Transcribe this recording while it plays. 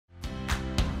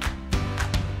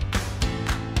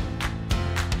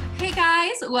Hey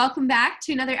guys, welcome back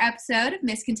to another episode of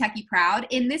Miss Kentucky Proud.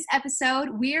 In this episode,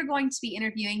 we are going to be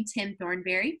interviewing Tim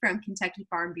Thornberry from Kentucky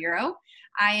Farm Bureau.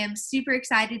 I am super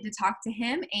excited to talk to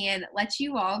him and let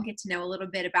you all get to know a little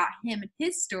bit about him and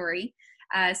his story.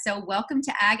 So welcome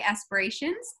to Ag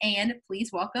Aspirations, and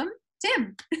please welcome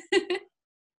Tim.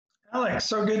 Alex,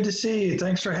 so good to see you.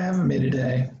 Thanks for having me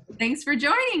today. Thanks for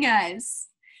joining us.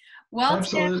 Well,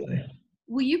 absolutely. Tim,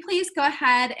 will you please go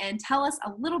ahead and tell us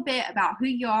a little bit about who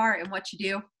you are and what you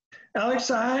do? Alex,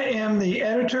 I am the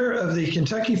editor of the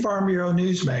Kentucky Farm Bureau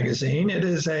News Magazine. It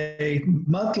is a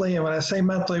monthly, and when I say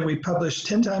monthly, we publish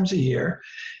 10 times a year.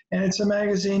 And it's a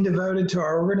magazine devoted to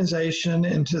our organization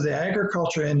and to the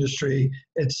agriculture industry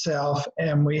itself.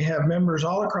 And we have members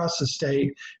all across the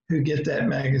state who get that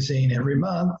magazine every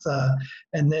month.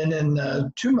 And then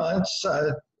in 2 months,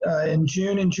 in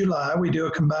June and July, we do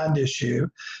a combined issue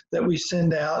that we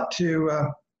send out to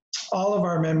all of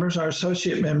our members, our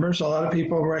associate members. A lot of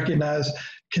people recognize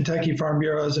Kentucky Farm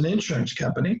Bureau as an insurance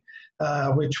company,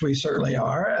 which we certainly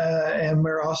are. And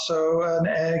we're also an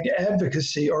ag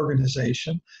advocacy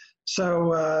organization.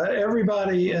 So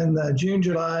everybody in June,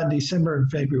 July, and December,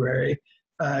 and February,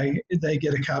 they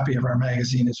get a copy of our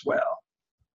magazine as well.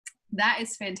 That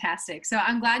is fantastic. So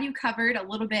I'm glad you covered a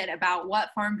little bit about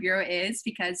what Farm Bureau is,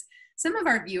 because some of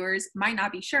our viewers might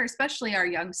not be sure, especially our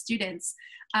young students.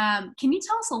 Can you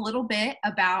tell us a little bit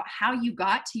about how you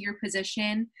got to your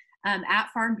position at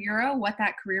Farm Bureau, what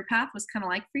that career path was kind of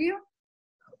like for you?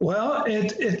 Well,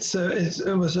 it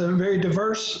was a very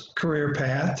diverse career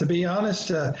path. To be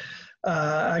honest,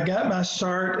 I got my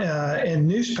start in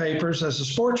newspapers as a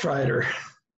sports writer.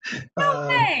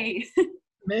 Okay.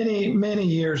 Many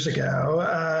years ago.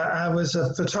 I was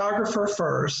a photographer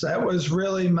first. That was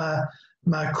really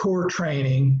my core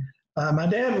training. My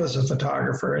dad was a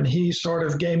photographer, and he sort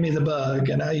of gave me the bug,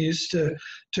 and I used to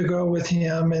go with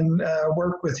him and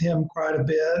work with him quite a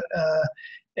bit.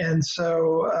 And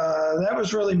so that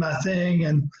was really my thing.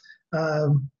 And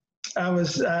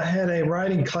I had a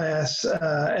writing class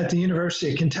at the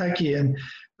University of Kentucky, and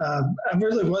I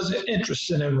really wasn't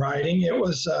interested in writing. It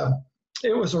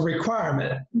was a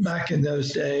requirement back in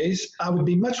those days. I would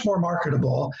be much more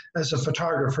marketable as a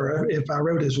photographer if I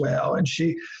wrote as well. And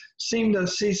she seemed to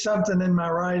see something in my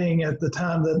writing at the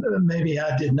time that maybe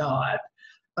I did not.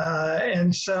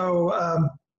 And so,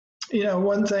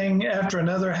 one thing after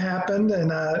another happened,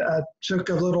 and I took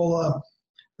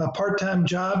a part-time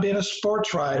job being a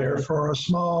sports writer for a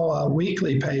small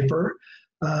weekly paper,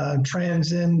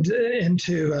 transitioned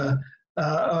into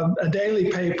a daily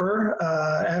paper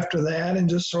after that, and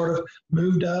just sort of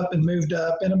moved up.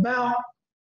 And about,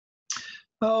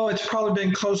 it's probably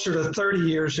been closer to 30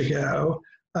 years ago,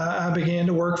 I began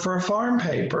to work for a farm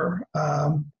paper.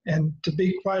 And to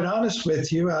be quite honest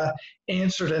with you, I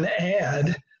answered an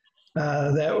ad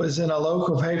that was in a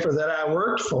local paper that I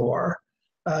worked for,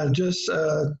 just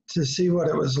to see what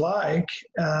it was like.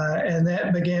 And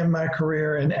that began my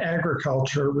career in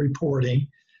agriculture reporting.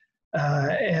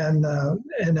 And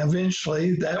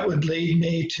eventually that would lead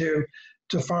me to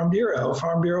Farm Bureau.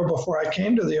 Farm Bureau, before I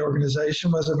came to the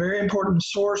organization, was a very important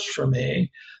source for me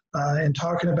in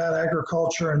talking about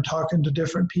agriculture and talking to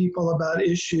different people about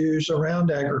issues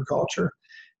around agriculture.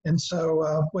 And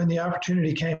so when the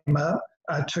opportunity came up,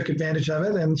 I took advantage of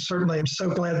it, and certainly I'm so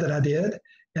glad that I did.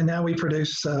 And now we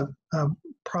produce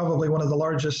probably one of the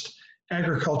largest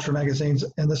agriculture magazines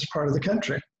in this part of the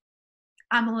country.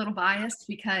 I'm a little biased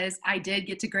because I did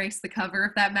get to grace the cover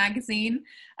of that magazine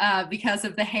because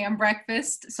of the ham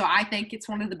breakfast. So I think it's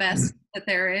one of the best that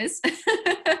there is.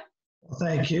 Well,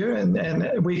 thank you.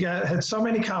 And we had so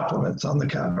many compliments on the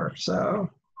cover. So,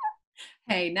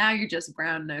 hey, now you're just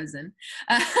brown nosing.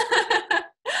 I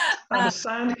have a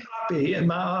signed copy in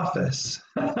my office.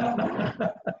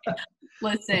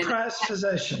 Listen, a prized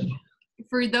possession.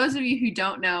 For those of you who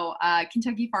don't know,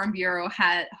 Kentucky Farm Bureau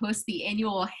hosts the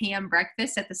annual ham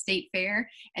breakfast at the state fair,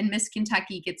 and Miss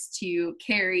Kentucky gets to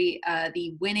carry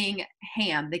the winning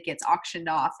ham that gets auctioned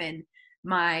off. And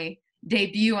my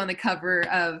debut on the cover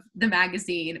of the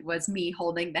magazine was me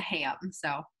holding the ham. So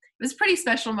it was a pretty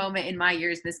special moment in my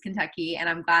years, Miss Kentucky, and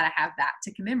I'm glad I have that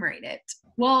to commemorate it.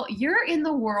 Well, you're in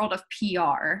the world of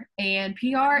PR, and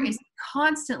PR is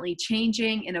constantly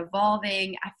changing and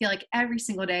evolving. I feel like every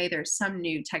single day there's some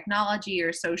new technology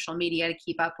or social media to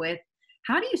keep up with.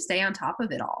 How do you stay on top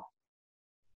of it all?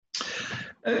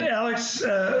 Alex,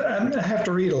 I have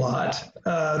to read a lot,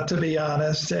 to be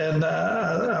honest, and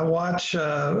I watch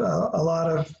a lot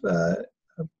of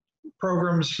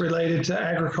programs related to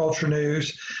agriculture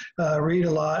news, read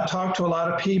a lot, talk to a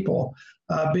lot of people.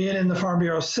 Being in the Farm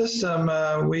Bureau system,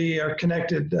 we are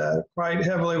connected quite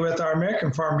heavily with our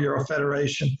American Farm Bureau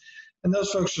Federation. And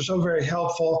those folks are so very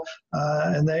helpful,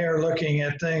 and they are looking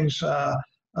at things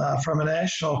from a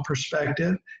national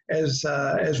perspective,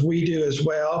 as we do as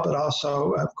well, but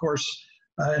also, of course,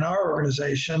 in our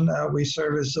organization, we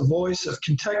serve as the voice of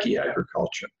Kentucky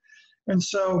agriculture. And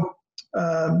so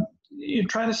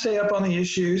trying to stay up on the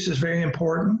issues is very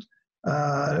important.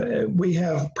 We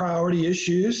have priority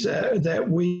issues that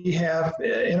we have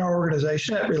in our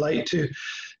organization that relate to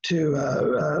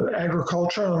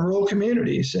agriculture and rural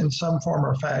communities in some form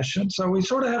or fashion. So we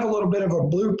sort of have a little bit of a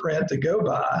blueprint to go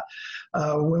by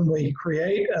when we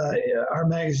create our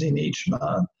magazine each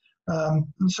month.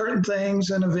 Certain things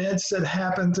and events that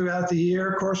happen throughout the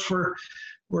year, of course,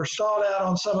 we're stalled out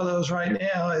on some of those right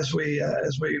now as we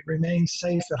remain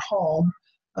safe at home.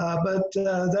 But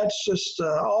that's just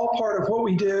all part of what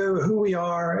we do, who we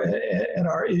are, and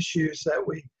our issues that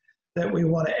we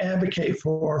want to advocate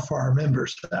for our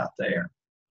members out there.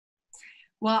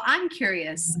 Well, I'm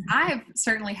curious. I've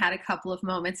certainly had a couple of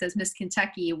moments as Miss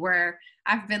Kentucky where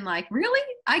I've been like, really?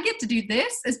 I get to do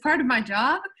this as part of my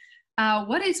job?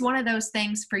 What is one of those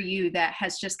things for you that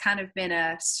has just kind of been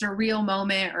a surreal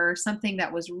moment or something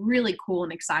that was really cool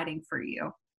and exciting for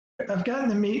you? I've gotten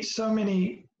to meet so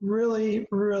many really,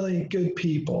 really good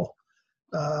people.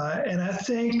 And I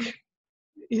think,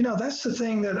 that's the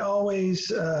thing that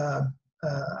always I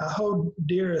hold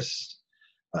dearest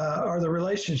are the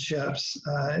relationships.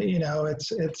 I know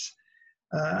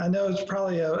it's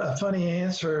probably a funny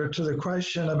answer to the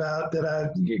question about did I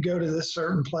go to this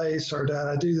certain place or did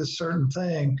I do this certain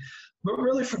thing. But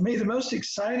really for me, the most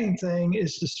exciting thing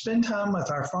is to spend time with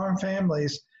our farm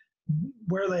families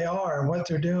where they are and what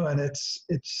they're doing. It's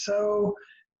so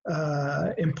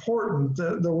important,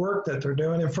 the work that they're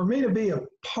doing. And for me to be a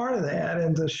part of that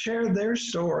and to share their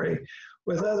story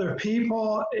with other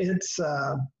people, it's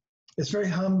very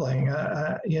humbling.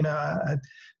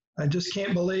 I just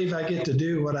can't believe I get to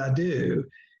do what I do.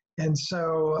 And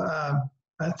so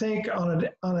I think on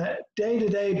a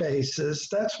day-to-day basis,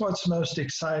 that's what's most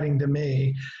exciting to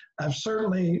me. I've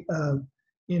certainly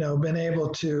been able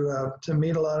to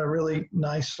meet a lot of really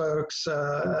nice folks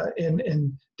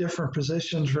in different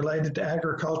positions related to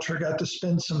agriculture. Got to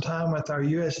spend some time with our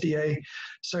USDA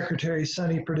Secretary,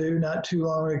 Sonny Perdue, not too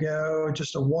long ago.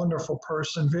 Just a wonderful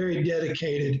person, very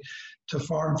dedicated to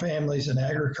farm families and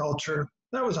agriculture.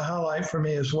 That was a highlight for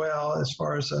me as well, as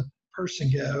far as a person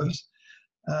goes.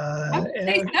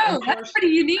 That's pretty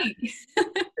unique.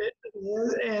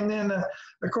 And then,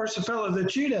 of course, the fellow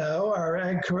that our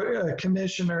Ag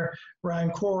Commissioner, Ryan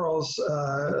Quarles,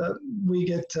 we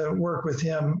get to work with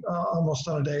him almost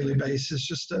on a daily basis.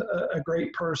 Just a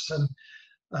great person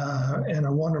and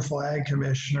a wonderful Ag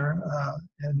Commissioner.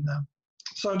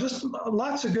 So just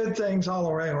lots of good things all the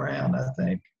way around, I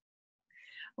think.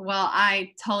 Well,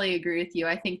 I totally agree with you.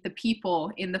 I think the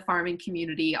people in the farming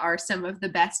community are some of the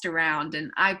best around, and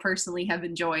I personally have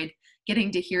enjoyed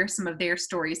getting to hear some of their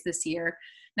stories this year.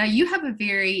 Now, you have a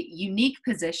very unique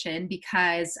position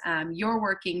because you're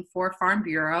working for Farm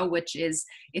Bureau, which is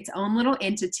its own little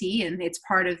entity, and it's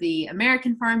part of the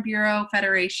American Farm Bureau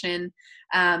Federation.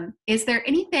 Is there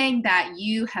anything that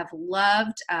you have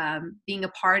loved being a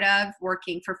part of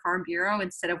working for Farm Bureau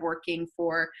instead of working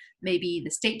for maybe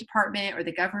the State Department or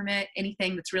the government?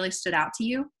 Anything that's really stood out to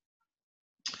you?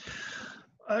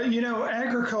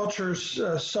 Agriculture is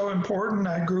so important.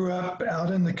 I grew up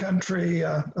out in the country,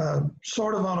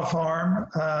 sort of on a farm,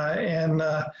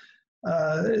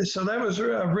 so that was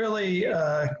really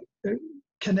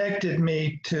connected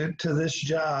me to this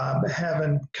job,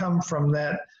 having come from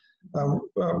that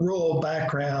rural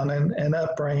background and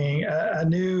upbringing. I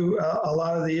knew a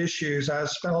lot of the issues. I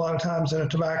spent a lot of times in a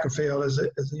tobacco field as a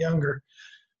younger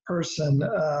person,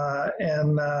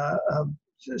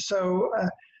 so.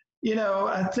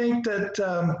 I think that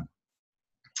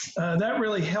that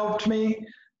really helped me.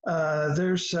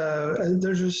 There's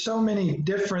just so many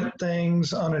different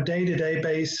things on a day-to-day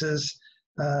basis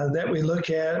that we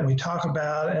look at and we talk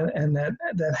about, and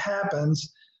that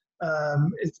happens.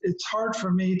 It's hard for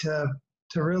me to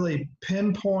really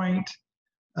pinpoint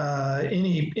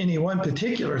any one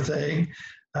particular thing.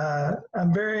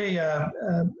 I'm very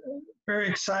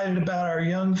excited about our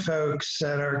young folks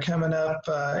that are coming up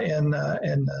in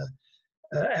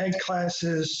ag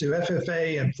classes through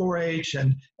FFA and 4-H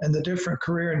and the different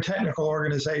career and technical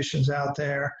organizations out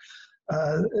there.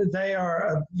 They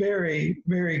are a very,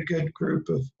 very good group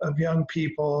of young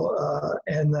people,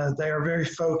 and they are very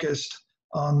focused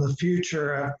on the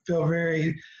future. I feel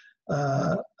very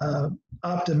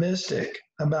optimistic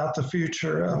about the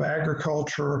future of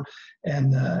agriculture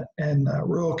and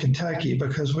rural Kentucky,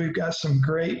 because we've got some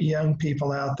great young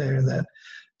people out there that,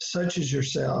 such as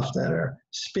yourself, that are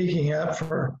speaking up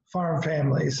for farm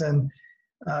families. And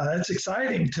it's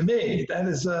exciting to me. That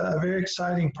is a very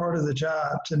exciting part of the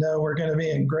job, to know we're going to be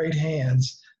in great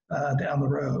hands down the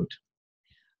road.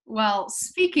 Well,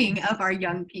 speaking of our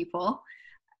young people,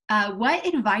 what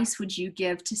advice would you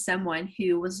give to someone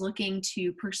who was looking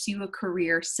to pursue a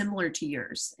career similar to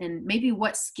yours? And maybe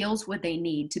what skills would they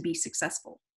need to be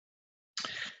successful?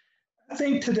 I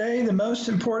think today the most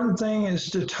important thing is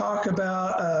to talk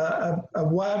about a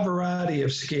wide variety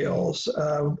of skills.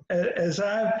 As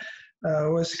I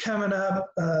was coming up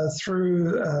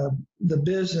through the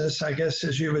business, I guess,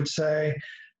 as you would say,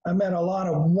 I met a lot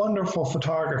of wonderful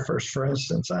photographers, for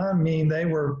instance. I mean, they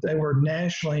were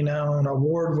nationally known,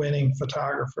 award-winning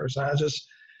photographers.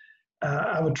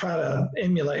 I would try to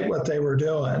emulate what they were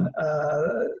doing.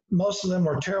 Most of them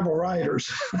were terrible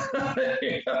writers.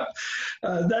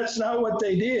 That's not what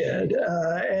they did,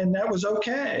 and that was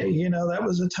okay. That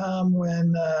was a time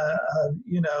when,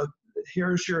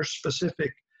 here's your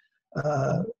specific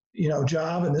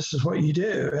job, and this is what you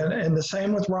do. And the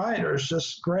same with writers,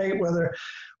 just great, whether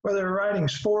they're writing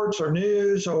sports or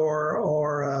news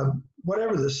or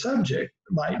whatever the subject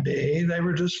might be. They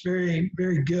were just very,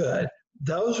 very good.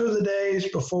 Those were the days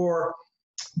before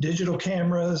digital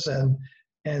cameras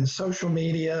and social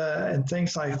media and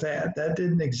things like that. That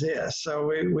didn't exist. So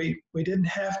we didn't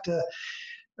have to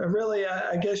really,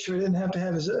 I guess you didn't have to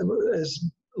have as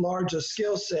large a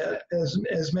skill set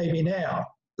as maybe now.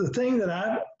 The thing that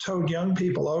I've told young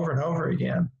people over and over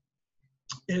again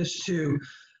is to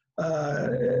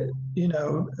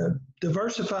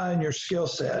diversify in your skill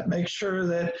set. Make sure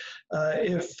that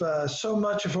if so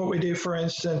much of what we do, for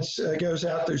instance, goes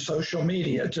out through social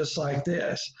media, just like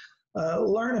this,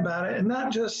 learn about it, and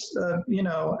not just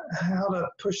how to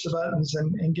push the buttons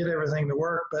and get everything to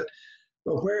work, but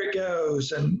where it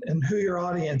goes and who your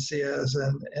audience is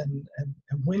and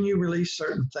when you release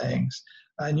certain things.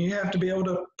 And you have to be able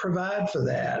to provide for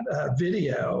that,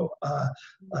 video,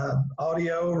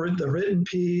 audio, the written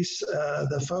piece,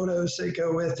 the photos that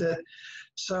go with it.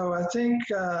 So I think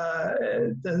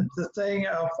the thing,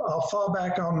 I'll fall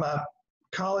back on my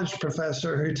college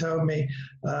professor who told me,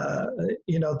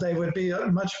 they would be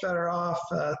much better off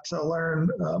to learn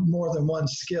more than one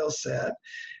skill set.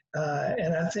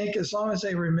 And I think as long as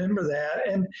they remember that,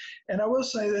 and I will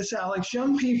say this, Alex,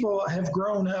 young people have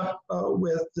grown up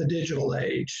with the digital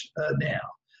age now.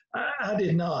 I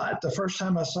did not. The first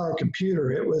time I saw a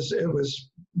computer, it was,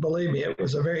 believe me, it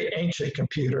was a very ancient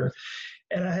computer,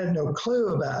 and I had no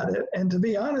clue about it. And to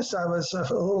be honest, I was a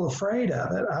little afraid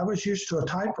of it. I was used to a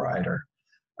typewriter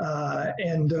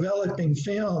and developing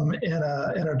film in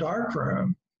a dark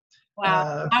room.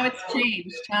 Wow, how it's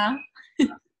changed, huh?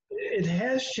 It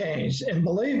has changed, and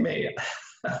believe me,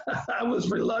 I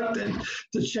was reluctant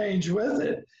to change with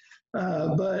it.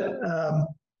 But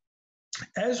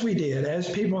as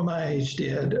people my age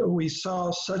did, we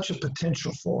saw such a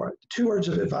potential for it. 2 words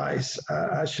of advice,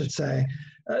 I should say.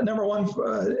 Number one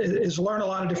is learn a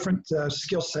lot of different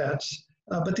skill sets.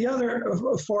 But the other,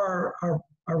 for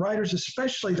our writers,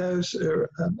 especially those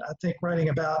I think writing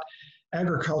about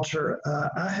agriculture,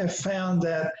 I have found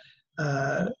that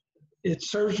it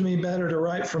serves me better to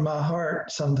write from my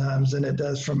heart sometimes than it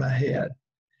does from my head.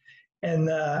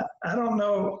 And I don't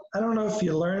know if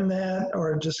you learn that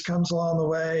or it just comes along the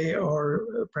way, or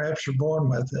perhaps you're born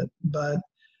with it. But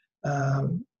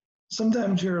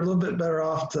sometimes you're a little bit better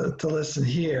off to listen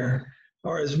here,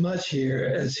 or as much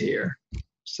here as here.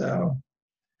 So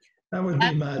that would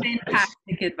be my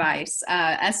fantastic advice.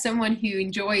 As someone who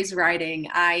enjoys writing,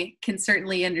 I can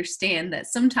certainly understand that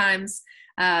sometimes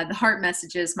the heart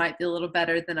messages might be a little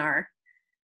better than our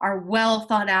well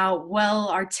thought out, well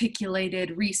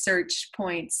articulated research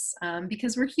points,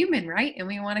 because we're human, right? And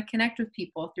we want to connect with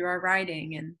people through our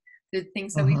writing and the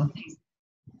things that we think.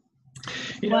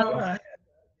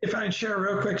 If I can share a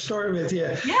real quick story with you.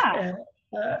 Yeah.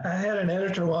 I had an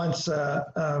editor once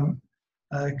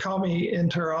call me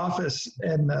into her office,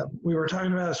 and we were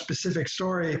talking about a specific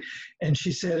story, and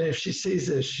she said, if she sees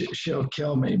this, she'll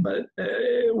kill me. But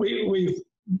we've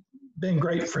been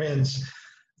great friends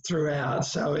throughout,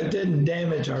 so it didn't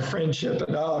damage our friendship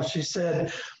at all. She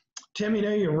said, Tim,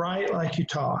 you write like you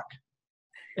talk.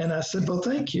 And I said, well,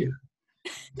 thank you.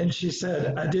 And she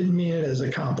said, I didn't mean it as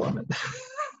a compliment.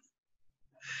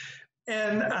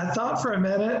 And I thought for a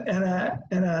minute, and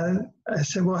I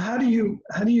said, well, how do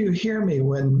you hear me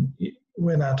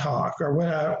when I talk,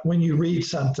 or when you read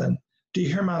something? Do you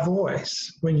hear my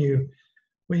voice when you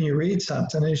when you read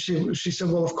something. And she said,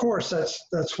 well, of course,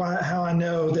 that's how I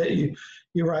know that you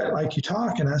write like you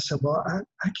talk. And I said, well,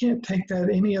 I can't take that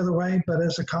any other way but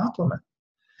as a compliment.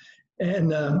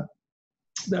 And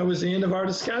that was the end of our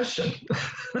discussion.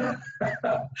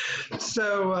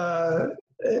 So,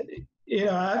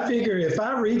 I figure if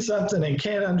I read something and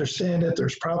can't understand it,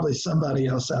 there's probably somebody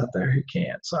else out there who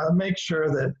can't. So I make sure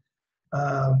that,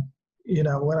 when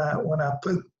I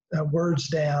put words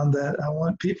down, that I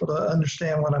want people to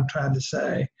understand what I'm trying to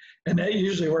say. And that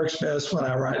usually works best when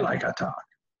I write like I talk.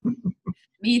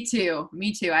 Me too.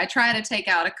 I try to take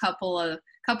out a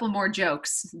couple more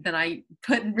jokes than I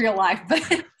put in real life,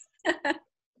 but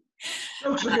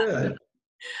jokes are good.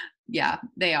 Yeah,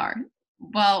 they are.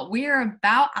 Well, we are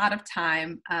about out of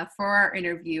time for our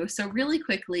interview. So really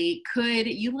quickly, could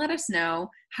you let us know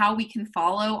how we can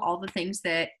follow all the things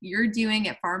that you're doing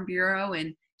at Farm Bureau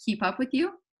and keep up with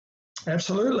you?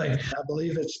 Absolutely. I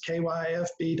believe it's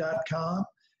kyfb.com.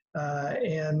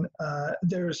 And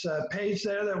there's a page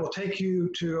there that will take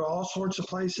you to all sorts of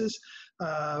places.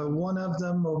 One of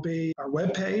them will be our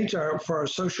webpage for our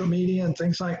social media and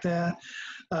things like that.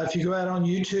 If you go out on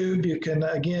YouTube, you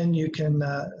can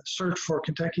search for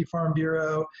Kentucky Farm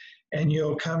Bureau, and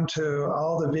you'll come to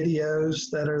all the videos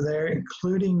that are there,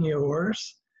 including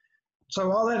yours.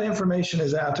 So all that information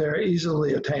is out there,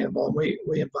 easily attainable. We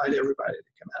invite everybody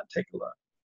to come out and take a look.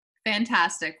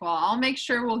 Fantastic. Well, I'll make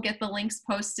sure we'll get the links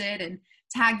posted and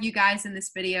tag you guys in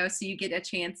this video so you get a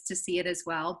chance to see it as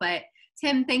well. But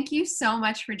Tim, thank you so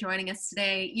much for joining us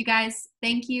today. You guys,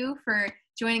 thank you for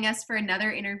joining us for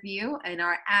another interview in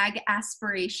our Ag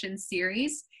Aspiration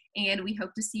series, and we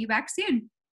hope to see you back soon.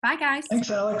 Bye, guys. Thanks,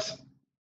 Alex.